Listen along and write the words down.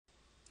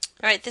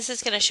Alright, this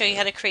is going to show you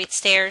how to create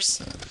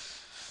stairs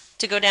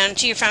to go down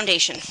to your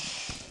foundation.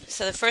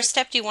 So the first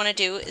step you want to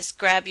do is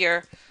grab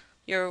your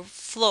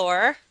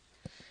floor,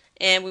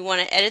 and we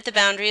want to edit the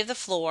boundary of the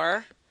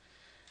floor.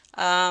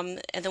 And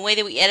the way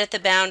that we edit the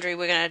boundary,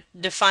 we're going to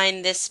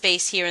define this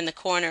space here in the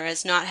corner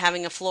as not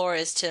having a floor,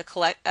 is to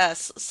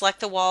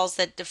select the walls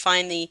that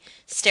define the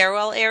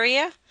stairwell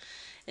area.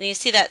 And you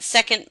see that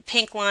second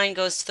pink line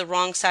goes to the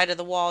wrong side of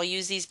the wall.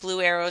 Use these blue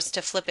arrows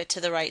to flip it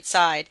to the right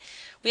side.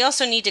 We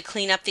also need to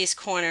clean up these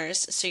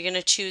corners, so you're going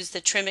to choose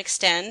the Trim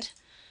Extend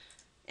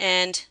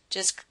and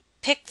just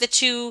pick the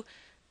two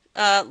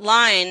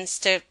lines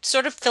to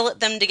sort of fillet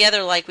them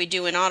together like we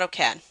do in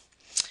AutoCAD.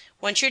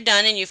 Once you're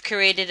done and you've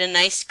created a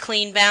nice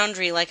clean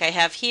boundary like I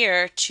have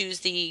here,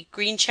 choose the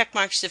green check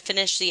marks to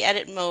finish the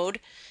edit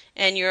mode,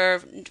 and your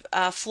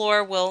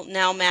floor will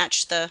now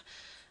match the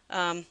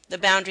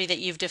boundary that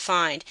you've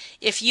defined.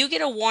 If you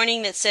get a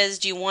warning that says,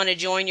 do you want to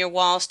join your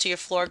walls to your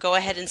floor, go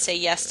ahead and say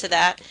yes to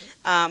that,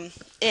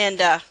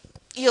 and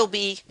you'll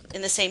be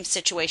in the same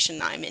situation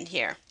I'm in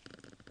here.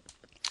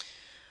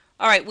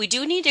 Alright, we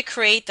do need to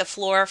create the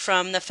floor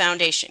from the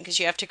foundation, because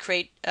you have to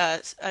create,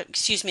 the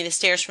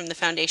stairs from the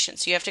foundation.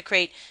 So you have to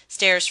create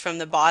stairs from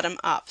the bottom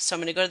up. So I'm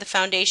going to go to the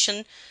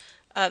foundation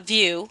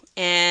view,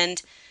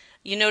 and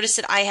you notice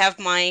that I have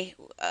my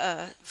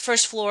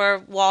first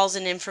floor walls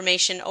and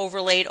information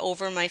overlaid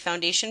over my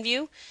foundation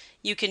view.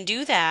 You can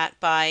do that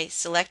by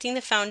selecting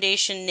the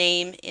foundation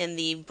name in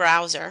the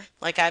browser,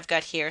 like I've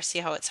got here. See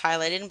how it's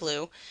highlighted in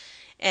blue?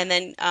 And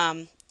then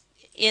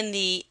in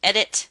the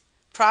edit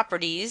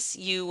properties,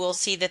 you will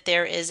see that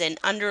there is an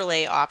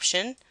underlay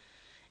option,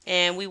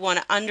 and we want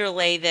to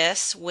underlay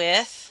this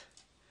with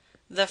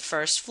the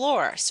first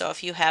floor. So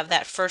if you have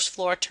that first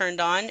floor turned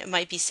on, it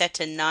might be set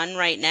to none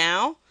right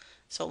now.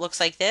 So it looks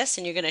like this,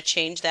 and you're going to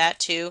change that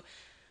to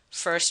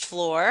first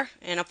floor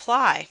and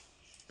apply.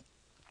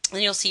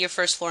 Then you'll see your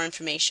first floor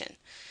information.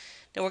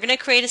 Now we're going to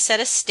create a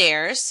set of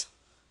stairs.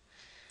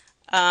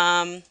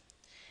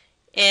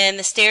 And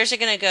the stairs are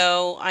going to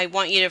go, I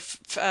want you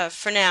to,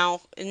 for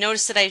now,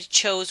 notice that I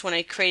chose, when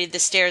I created the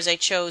stairs, I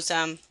chose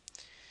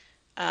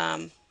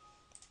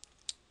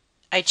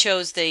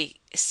the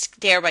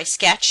stair by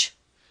sketch.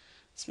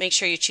 So make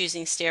sure you're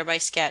choosing stair by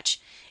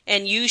sketch.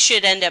 And you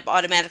should end up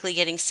automatically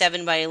getting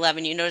 7 by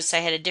 11. You notice I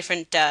had a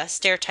different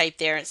stair type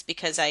there. It's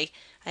because I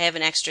have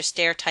an extra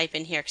stair type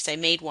in here because I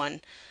made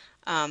one.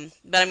 But I'm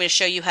going to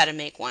show you how to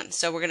make one.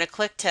 So we're going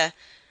to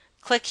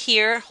click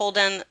here, hold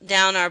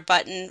down our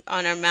button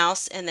on our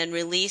mouse, and then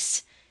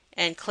release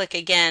and click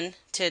again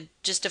to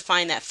just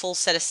define that full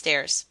set of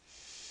stairs.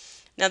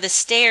 Now the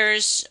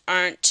stairs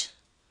aren't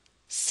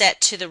set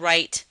to the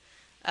right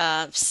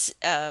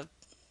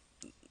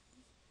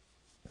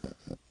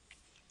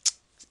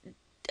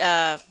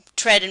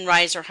tread and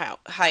riser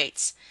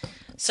heights.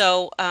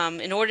 So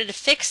in order to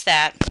fix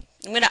that,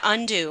 I'm going to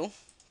undo,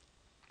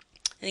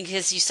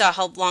 because you saw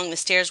how long the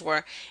stairs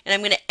were, and I'm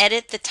going to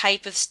edit the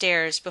type of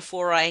stairs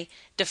before I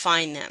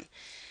define them.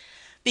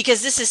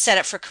 Because this is set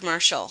up for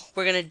commercial,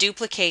 we're going to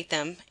duplicate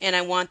them, and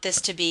I want this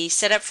to be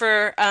set up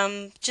for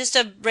just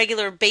a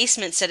regular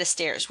basement set of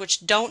stairs,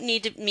 which don't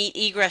need to meet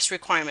egress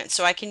requirements.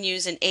 So I can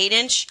use an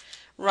 8-inch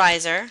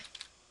riser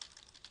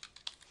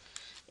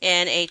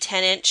and a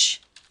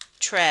 10-inch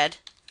tread,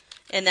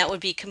 and that would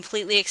be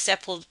completely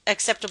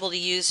acceptable to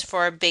use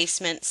for a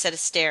basement set of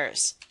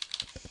stairs.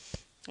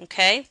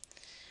 Okay,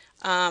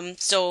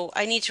 so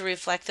I need to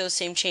reflect those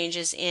same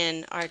changes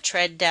in our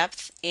tread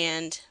depth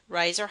and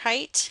riser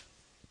height.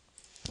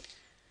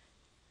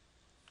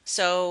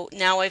 So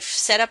now I've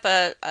set up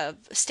a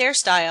stair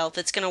style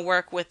that's going to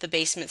work with the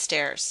basement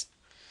stairs.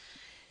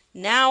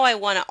 Now I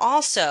want to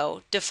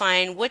also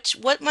define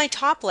what my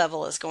top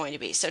level is going to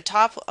be. So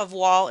top of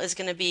wall is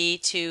going to be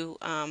to,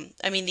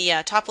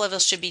 the top level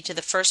should be to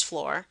the first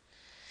floor.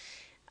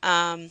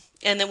 And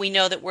then we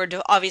know that we're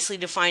obviously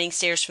defining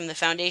stairs from the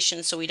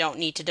foundation, so we don't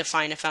need to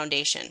define a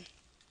foundation.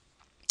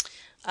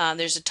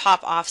 There's a top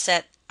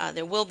offset.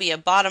 There will be a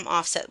bottom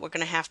offset we're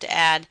going to have to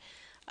add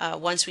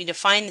once we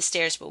define the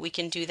stairs, but we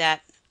can do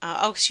that.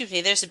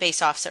 There's a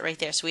base offset right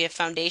there. So we have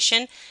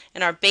foundation,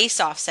 and our base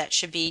offset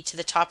should be to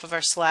the top of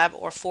our slab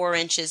or 4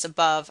 inches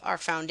above our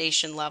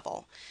foundation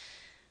level.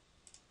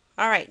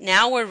 Alright,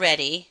 now we're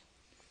ready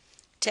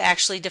to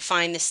actually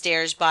define the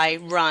stairs by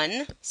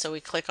run. So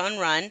we click on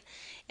run,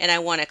 and I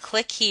want to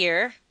click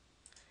here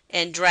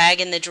and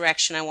drag in the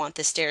direction I want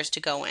the stairs to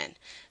go in.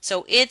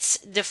 So it's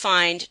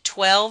defined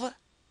 12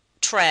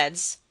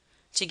 treads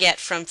to get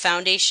from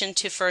foundation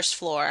to first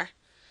floor,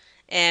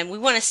 and we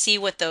want to see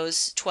what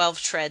those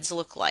 12 treads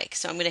look like.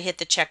 So I'm going to hit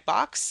the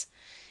checkbox,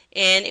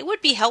 and it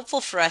would be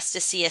helpful for us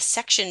to see a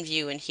section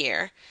view in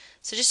here.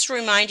 So just to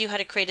remind you how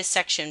to create a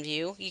section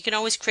view, you can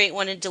always create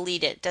one and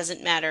delete it.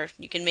 Doesn't matter.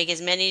 You can make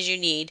as many as you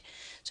need.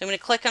 So I'm going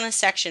to click on a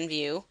section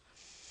view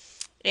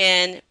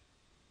and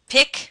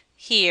pick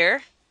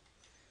here,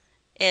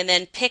 and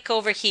then pick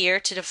over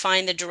here to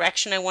define the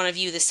direction I want to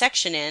view the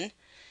section in.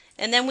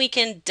 And then we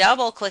can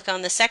double click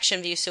on the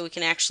section view so we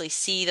can actually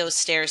see those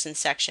stairs in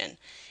section.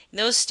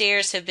 Those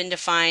stairs have been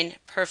defined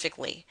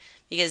perfectly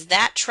because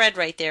that tread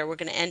right there we're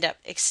going to end up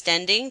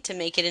extending to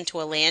make it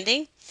into a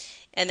landing.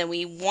 And then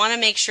we want to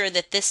make sure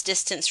that this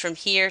distance from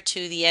here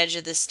to the edge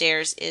of the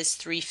stairs is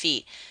 3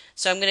 feet.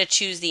 So I'm going to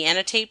choose the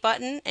annotate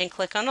button and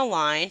click on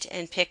aligned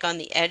and pick on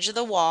the edge of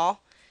the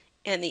wall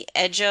and the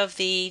edge of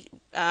the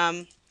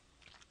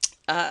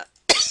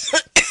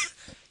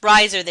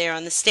riser there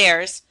on the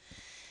stairs.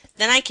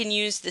 Then I can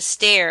use the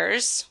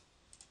stairs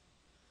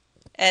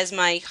as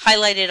my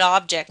highlighted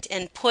object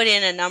and put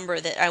in a number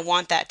that I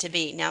want that to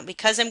be. Now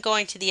because I'm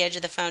going to the edge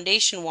of the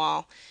foundation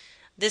wall,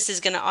 this is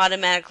going to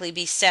automatically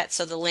be set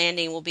so the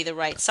landing will be the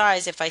right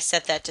size if I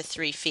set that to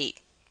 3 feet.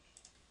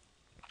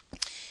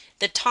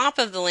 The top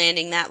of the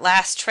landing, that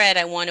last tread,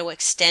 I want to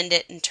extend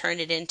it and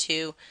turn it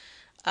into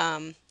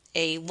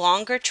a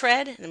longer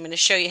tread. And I'm going to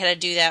show you how to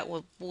do that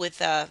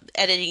with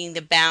editing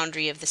the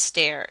boundary of the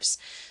stairs.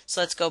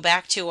 So let's go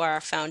back to our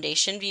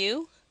foundation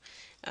view.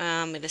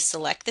 I'm going to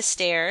select the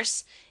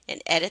stairs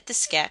and edit the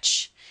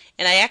sketch.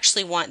 And I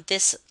actually want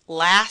this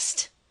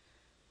last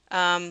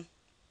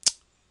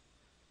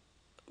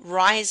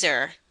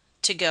riser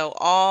to go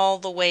all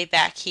the way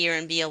back here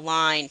and be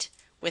aligned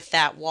with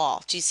that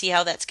wall. Do you see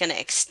how that's going to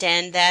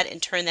extend that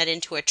and turn that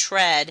into a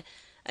tread?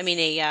 I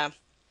mean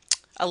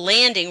a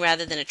landing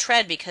rather than a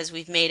tread because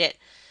we've made it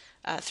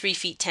 3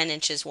 feet 10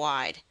 inches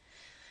wide.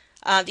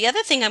 The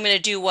other thing I'm going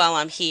to do while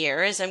I'm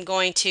here is I'm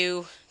going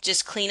to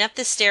just clean up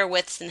the stair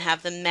widths and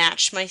have them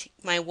match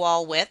my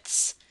wall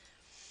widths.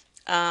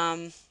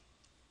 And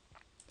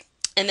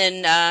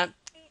then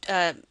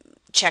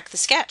check the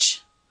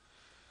sketch.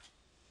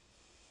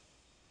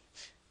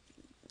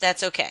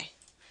 That's okay.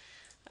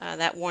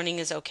 That warning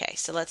is okay.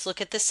 So let's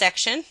look at the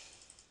section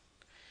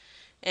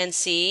and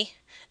see.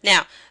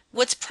 Now,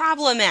 what's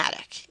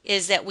problematic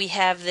is that we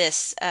have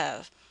this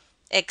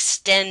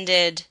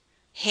extended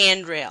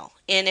handrail.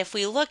 And if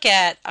we look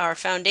at our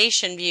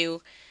foundation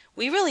view,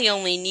 we really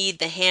only need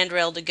the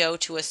handrail to go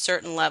to a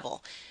certain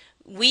level.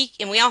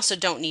 And we also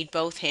don't need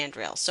both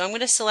handrails. So I'm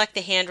going to select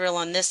the handrail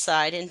on this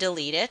side and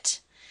delete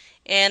it.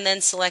 And then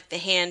select the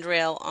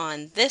handrail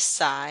on this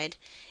side.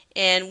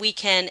 And we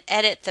can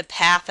edit the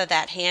path of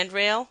that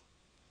handrail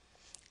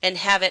and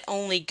have it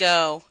only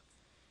go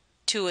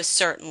to a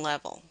certain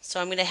level. So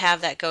I'm going to have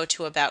that go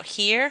to about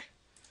here,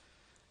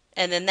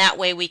 and then that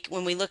way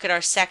when we look at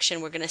our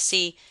section, we're going to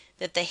see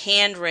that the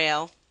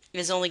handrail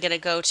is only going to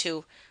go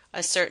to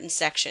a certain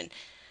section.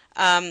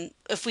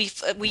 If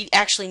we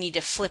actually need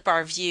to flip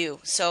our view,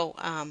 so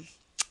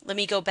let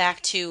me go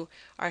back to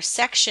our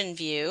section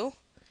view.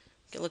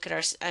 Look at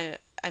our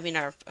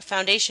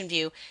foundation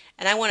view,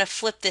 and I want to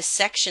flip this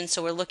section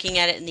so we're looking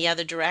at it in the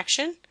other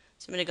direction.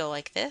 So I'm going to go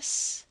like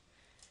this.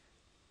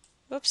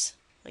 Whoops,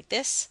 like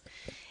this.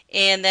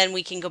 And then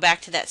we can go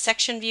back to that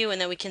section view, and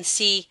then we can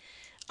see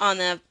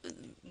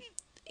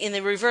in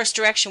the reverse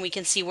direction we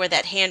can see where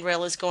that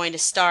handrail is going to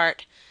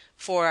start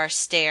for our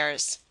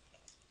stairs.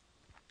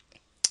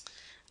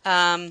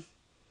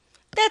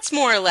 That's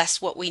more or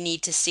less what we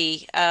need to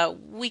see.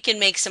 We can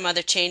make some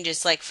other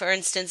changes, like for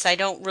instance I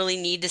don't really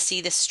need to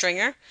see this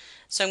stringer,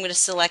 so I'm going to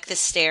select the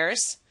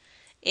stairs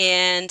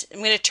and I'm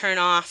going to turn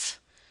off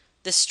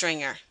the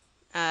stringer.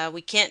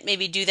 We can't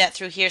maybe do that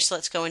through here, so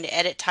let's go into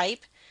edit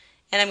type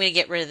and I'm going to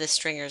get rid of the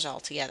stringers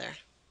altogether.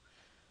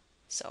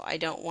 So I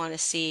don't want to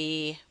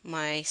see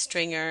my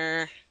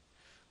stringer.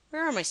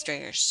 Where are my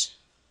stringers?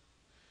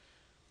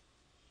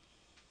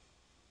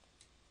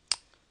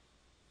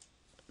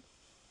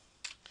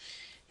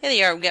 Here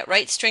they are. We've got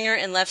right stringer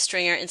and left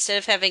stringer. Instead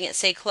of having it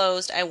say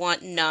closed, I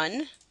want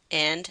none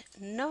and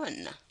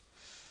none.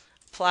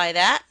 Apply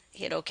that,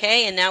 hit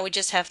OK, and now we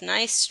just have a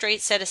nice straight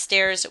set of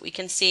stairs that we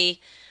can see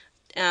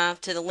to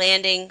the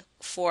landing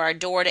for our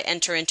door to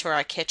enter into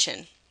our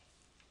kitchen.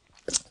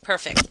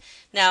 Perfect.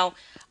 Now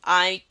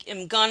I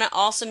am going to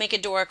also make a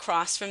door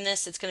across from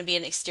this. It's going to be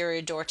an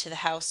exterior door to the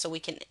house so we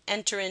can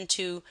enter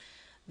into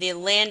the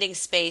landing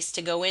space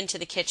to go into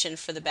the kitchen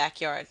for the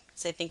backyard,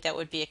 because I think that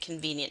would be a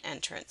convenient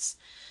entrance.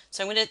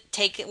 So I'm going to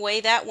take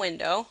away that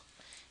window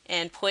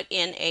and put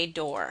in a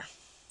door.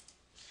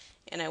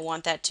 And I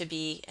want that to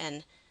be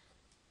an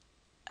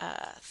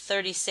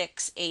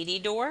 3680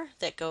 door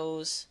that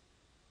goes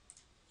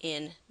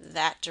in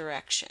that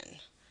direction.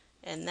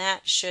 And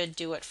that should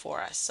do it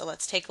for us. So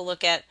let's take a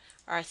look at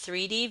our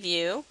 3D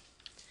view.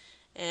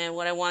 And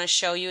what I want to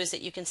show you is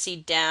that you can see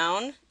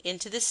down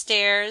into the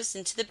stairs,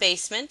 into the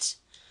basement.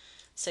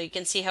 So you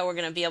can see how we're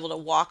going to be able to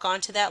walk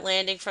onto that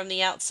landing from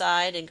the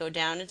outside and go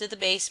down into the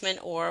basement,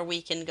 or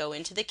we can go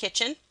into the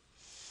kitchen.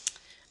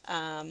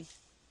 Yeah,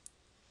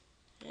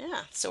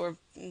 so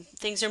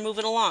things are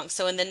moving along.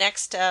 So in the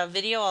next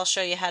video I'll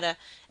show you how to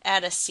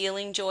add a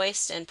ceiling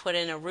joist and put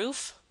in a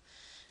roof.